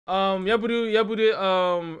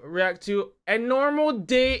react to a normal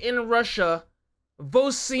day in Russia.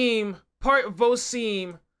 Vosim, part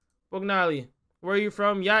Vosim. Bognali. Where are you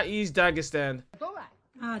from? Я из Dagestan.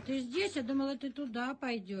 А, ты здесь? Я думала, ты туда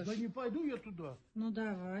пойдешь. Да не пойду я туда. Ну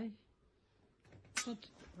давай.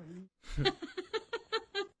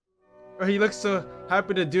 He looks so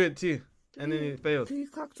happy to do it too. And then he failed. Ты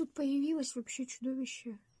как тут появилась вообще,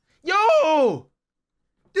 чудовище? Yo!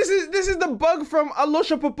 This is the bug from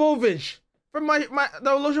Alosha Popovich. From the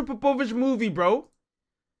Alosha Popovich movie, bro.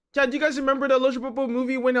 Chad, do you guys remember the Alosha Popov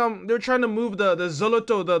movie when they were trying to move the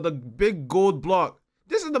Zoloto, the big gold block?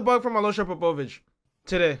 This is the bug from Alosha Popovich.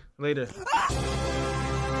 Today, later.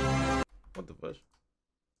 What the fuck?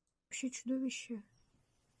 Вообще чудовище.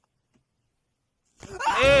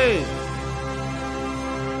 Hey!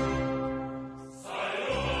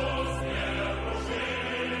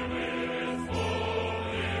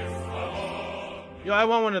 Yo, I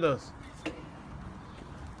want one of those.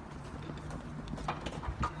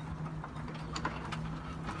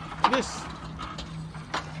 This.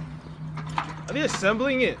 Are they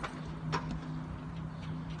assembling it?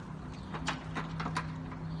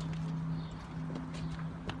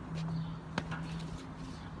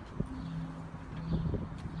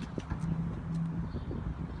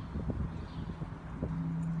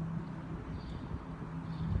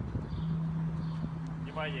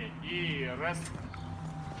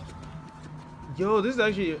 Yo, this is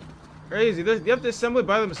actually crazy. They have to assemble it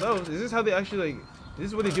by themselves. Is this how they actually, like, this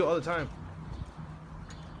is what they do all the time?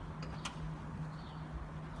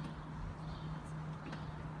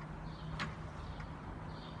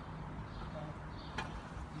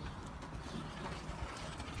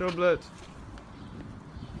 Show blitz.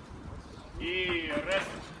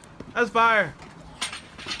 That's fire.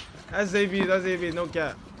 That's AV, no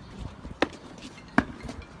cap.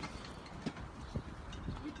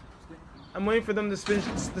 I'm waiting for them to sing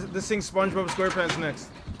SpongeBob SquarePants next.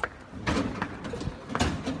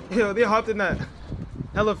 Yo, they hopped in that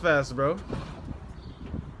hella fast, bro.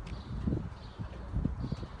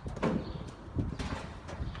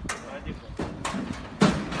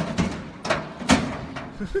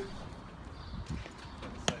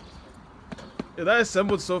 Yeah, that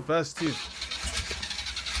assembled so fast too.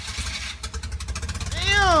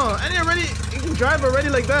 Damn! And already, you can drive already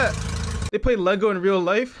like that. They play Lego in real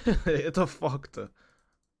life? It's a fucked.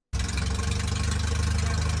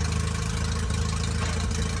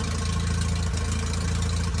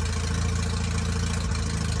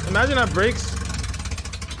 Imagine that breaks.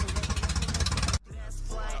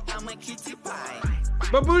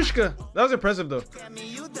 Babushka! That was impressive though.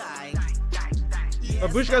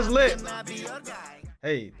 Babushka's lit.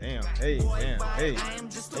 Hey, damn. Hey, damn. Hey.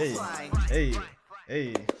 Hey. Hey.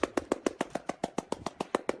 Hey.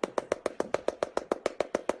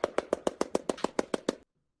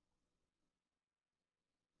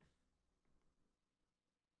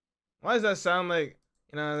 Why does that sound like,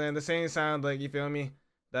 you know what I'm saying, the same sound, like, you feel me?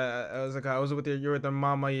 That I was with you were with the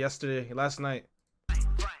mama yesterday, last night.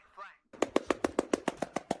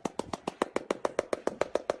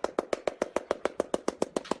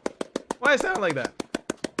 Why does it sound like that?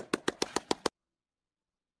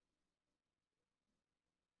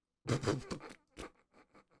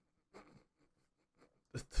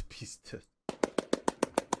 The beast.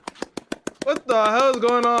 What the hell is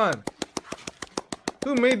going on?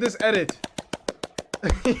 Who made this edit?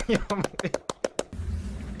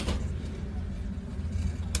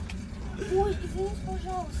 Ой, извините,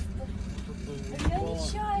 пожалуйста. Я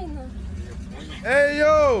нечаянно. Hey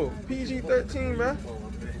yo, PG-13, bro.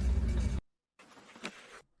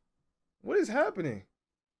 What is happening?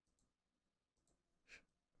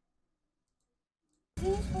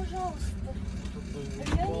 Извините, пожалуйста.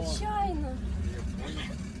 Я нечаянно.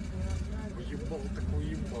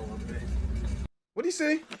 What do you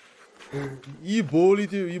say? Еболи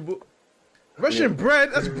ты, ебо... Russian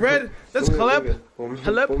bread? That's bread. That's haleb.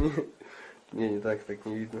 Haleb? Не так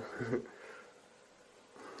не видно.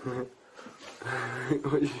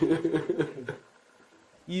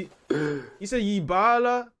 You said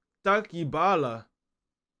Yibala, tak Yibala.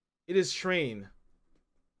 It is train.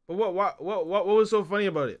 But what was so funny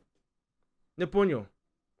about it? Не понял.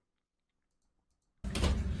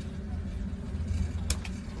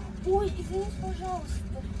 Ой, извините, пожалуйста.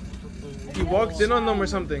 He walked in on them or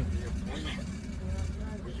something.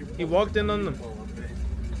 He walked in on them.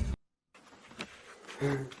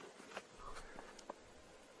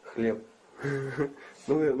 Хлеб.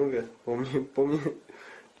 Ну-ка, помни.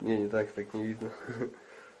 Не так не видно.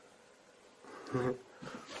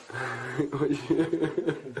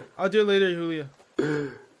 I'll do it later, Julia.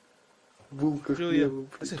 Булка Julia. хлеба,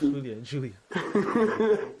 I said прикинь. Julia.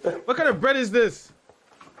 What kind of bread is this?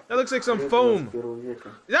 That looks like some Хлеб foam. 21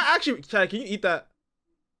 века. Is that actually, Chad, can you eat that?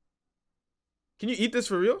 Can you eat this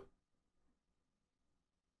for real?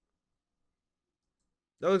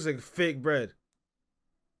 That looks like fake bread.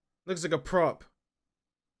 Looks like a prop.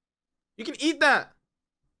 You can eat that.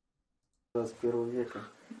 21 века.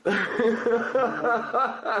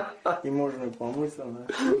 И можно помыться, да?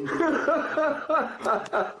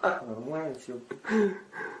 Нормально все.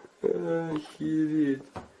 Охереть.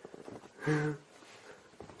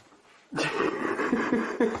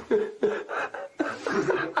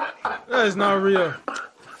 That is not real.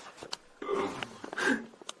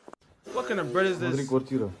 What kind of bread is Смотри, this?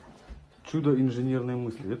 квартира. Чудо инженерной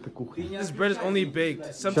мысли. Это кухня. This bread is only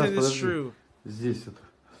baked. Something is подожди. true. Здесь это,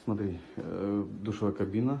 смотри, душевая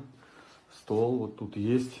кабина, стол, вот тут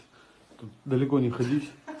есть. Тут далеко не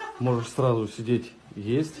ходить. Можешь сразу сидеть,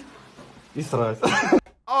 есть и срать.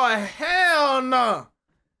 Oh, hell no.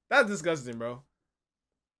 That's disgusting, bro.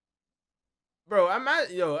 Bro,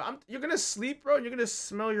 you're gonna sleep, bro, and you're gonna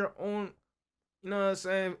smell your own, you know what I'm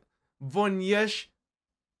saying? Vonyesh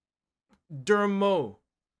Dermo.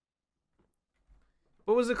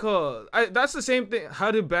 What was it called? That's the same thing.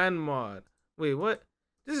 How to ban mod. Wait, what?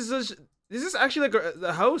 Is this actually like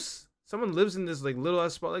a house? Someone lives in this like little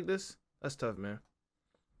ass spot like this? That's tough, man.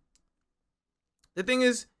 The thing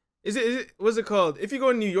is it what's it called? If you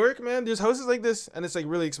go in New York, man, there's houses like this and it's like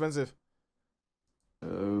really expensive.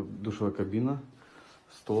 Душевая кабина,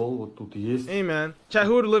 стол, вот тут есть. Hey man, chat,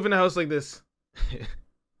 who would live in a house like this?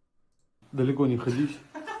 Далеко не ходить.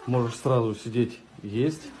 Можешь сразу сидеть,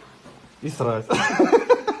 есть и срать.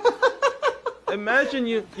 Imagine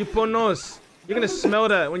you ponos. You're gonna smell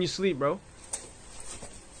that when you sleep, bro.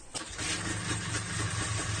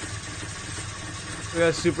 We got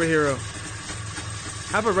a superhero.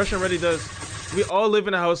 Half a Russian already does. We all live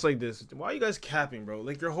in a house like this. Why are you guys capping, bro?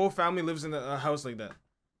 Like your whole family lives in a house like that.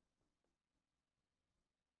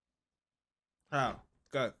 How?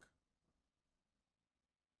 God.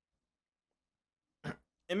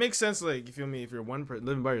 It makes sense, like, you feel me, if you're one person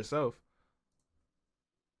living by yourself.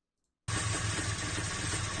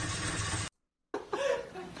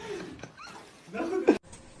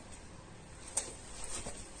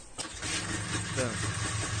 Yeah.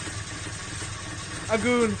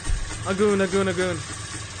 Agoon.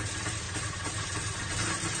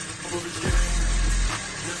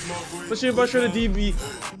 Спасибо большое, DB.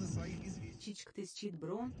 Чичк тысячит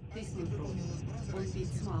брон, тысни брон. Он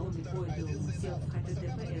письма, он пойду, сел в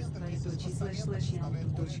https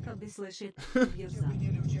 //l.b/.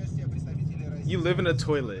 You live in a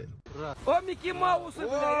toilet. О, Микки Маусы,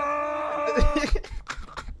 блядь!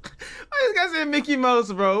 Why this guy saying Mickey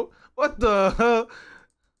Mouse, bro? What the hell?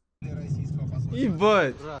 You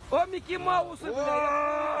butt. О, Микки Маусы, блядь!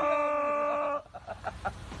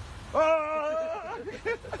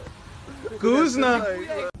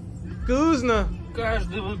 Guzna.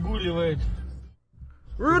 Каждый выгуливает,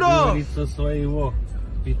 Rudolph. говорится, своего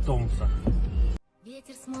питомца. Wait,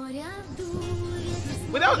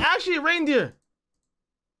 that was actually a reindeer.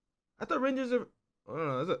 I thought reindeers are. I don't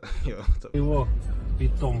know. That's a, yo, what's up? Его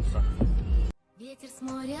питомца.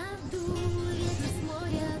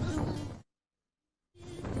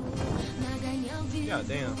 God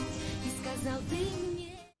damn.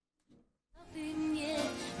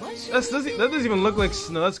 That doesn't even look like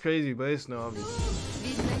snow. That's crazy, but it's snow, obviously.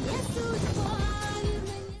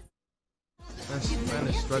 Man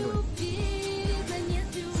is struggling.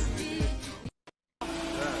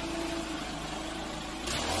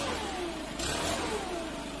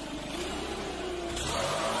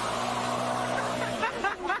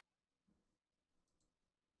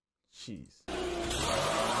 Jeez.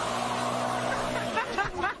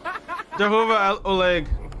 Jehovah Oleg.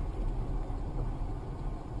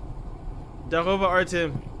 Jehovah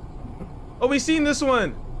Artem. Oh, we seen this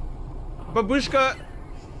one. Babushka.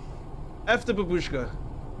 F the babushka.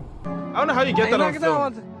 I don't know how you get that on Иногда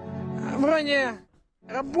вот film. вроде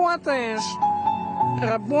работаешь,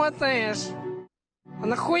 а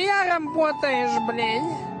нахуя работаешь, блядь?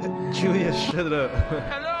 Julia, shut up.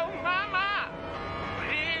 Hello, мама!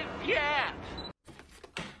 Привет!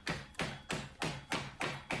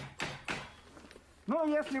 Ну,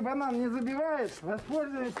 если банан не забивает,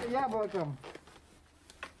 воспользуйся яблоком.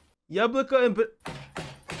 Yablaka and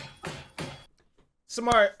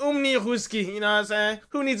smart. Umni Ruski, you know what I'm saying?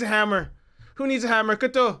 Who needs a hammer? Who needs a hammer?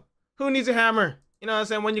 Kato. Who needs a hammer? You know what I'm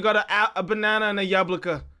saying? When you got a banana and a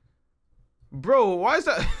yablaka. Bro, why is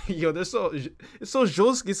that? Yo, it's so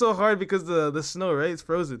jolsky, so hard because the snow, right? It's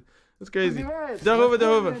frozen. It's crazy. Jehovah.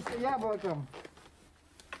 Яблоком.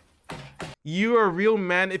 You are a real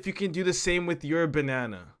man if you can do the same with your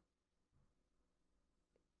banana.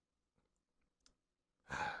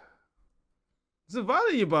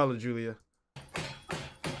 Zavala Yabala, Julia.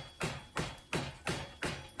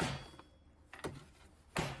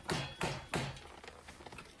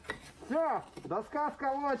 Все, доска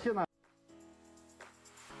сколочена.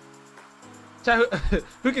 Chat,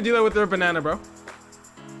 who can do that with their banana, bro?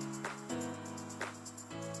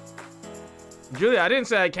 Julia, I didn't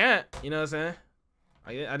say I can't. You know what I'm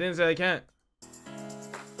saying? I didn't say I can't.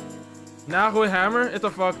 Nahu hammer, it's a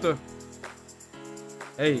factor.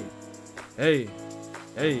 Hey, hey,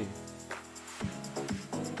 hey.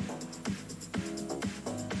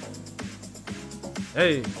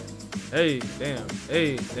 Hey, hey, damn,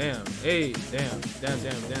 hey, damn, hey, damn, damn. Hey, damn,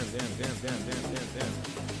 hey, damn, hey, damn.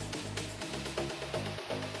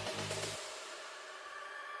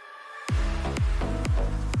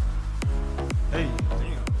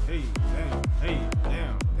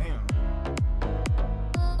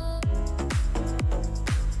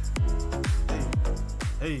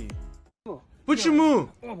 Hey. Почему?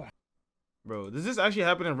 Bro, does this actually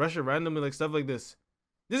happen in Russia randomly, like stuff like this?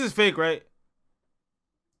 This is fake, right?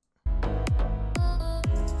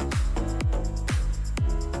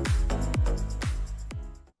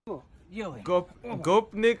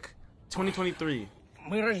 Gopnik 2023.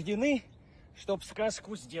 Мы рождены, чтоб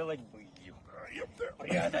сказку сделать былью.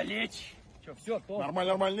 Преодолеть. Что, все, то?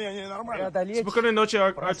 Нормально, не, нормально. Преодолеть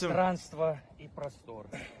пространство и простор.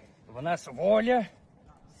 В нас воля.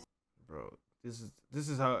 Bro, this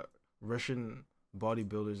is how Russian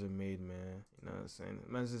bodybuilders are made, man. You know what I'm saying?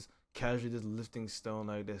 Man's just casually just lifting stone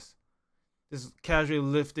like this. Just casually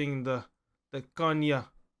lifting the konya.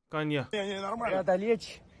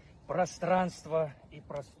 Преодолеть пространство и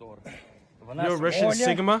простор. В нас You're Russian воля,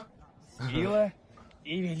 Sigma? сила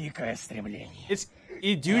и великое стремление. It's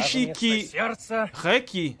Idyushi ki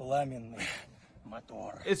Reki. Пламенный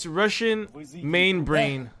мотор. It's Russian main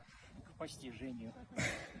brain. К постижению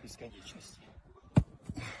бесконечности.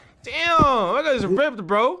 Damn, that guy's ripped,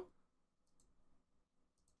 bro.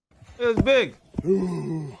 It's big.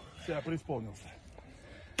 Все, преисполнился.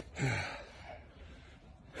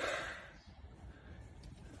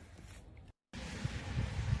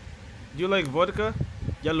 Do you like vodka?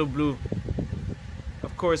 Yellow blue.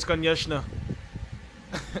 Of course, konyashna.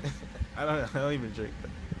 I don't even drink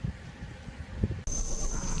that.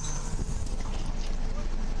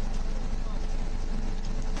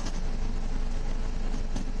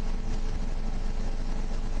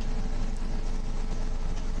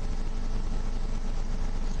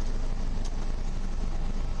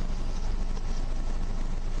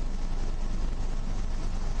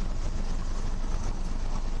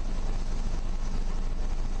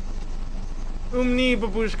 Umni,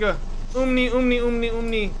 babushka.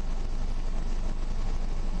 Umni.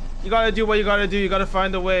 You gotta do what you gotta do. You gotta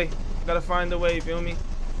find a way. You gotta find a way, you feel me?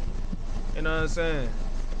 You know what I'm saying?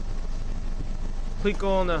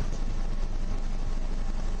 Prikona.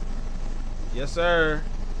 Yes, sir.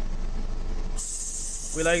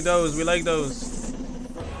 We like those.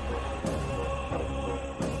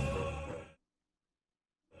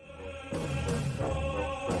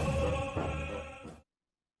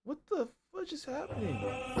 What the fuck is happening?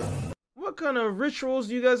 What kind of rituals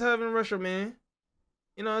do you guys have in Russia, man?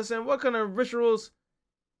 You know what I'm saying? What kind of rituals?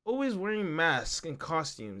 Always wearing masks and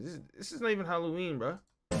costumes. This is not even Halloween, bro.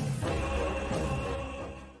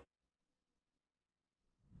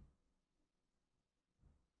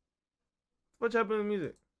 What happened to the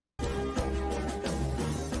music?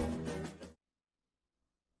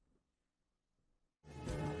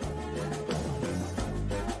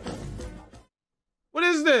 What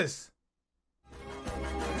is this?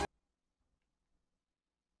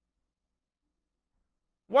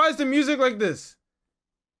 Why is the music like this?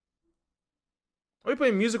 Are we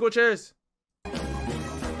playing musical chairs?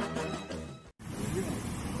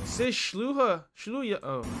 Say Shluha.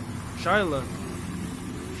 Oh. Shyla.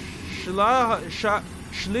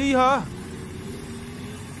 Shliha.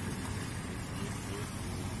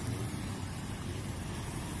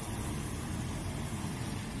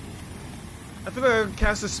 I feel like I can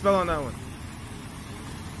cast a spell on that one.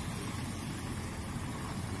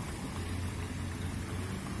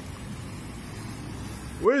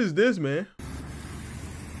 Where is this, man?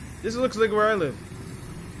 This looks like where I live.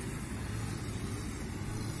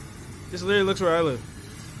 This literally looks where I live.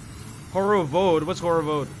 Horovode. What's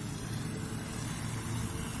Horovode?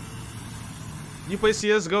 You play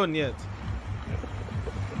CSGO yet?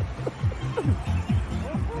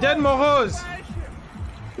 Dead Moroz!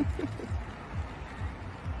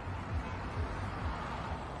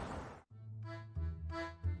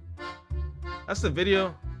 That's the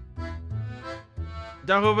video.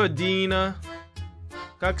 Здорово, Дина.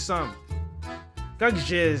 Как сам? Как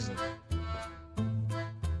жизнь?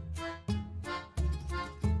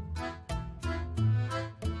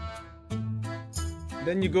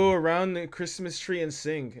 Then you go around the Christmas tree and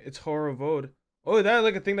sing. It's horrible. Oh, that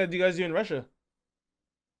like a thing that you guys do in Russia?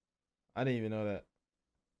 I didn't even know that.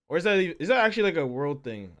 Or is that actually like a world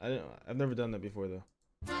thing? I've never done that before though.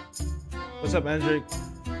 What's up, Andrick?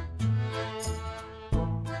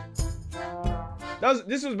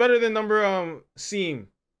 This was better than number Seam.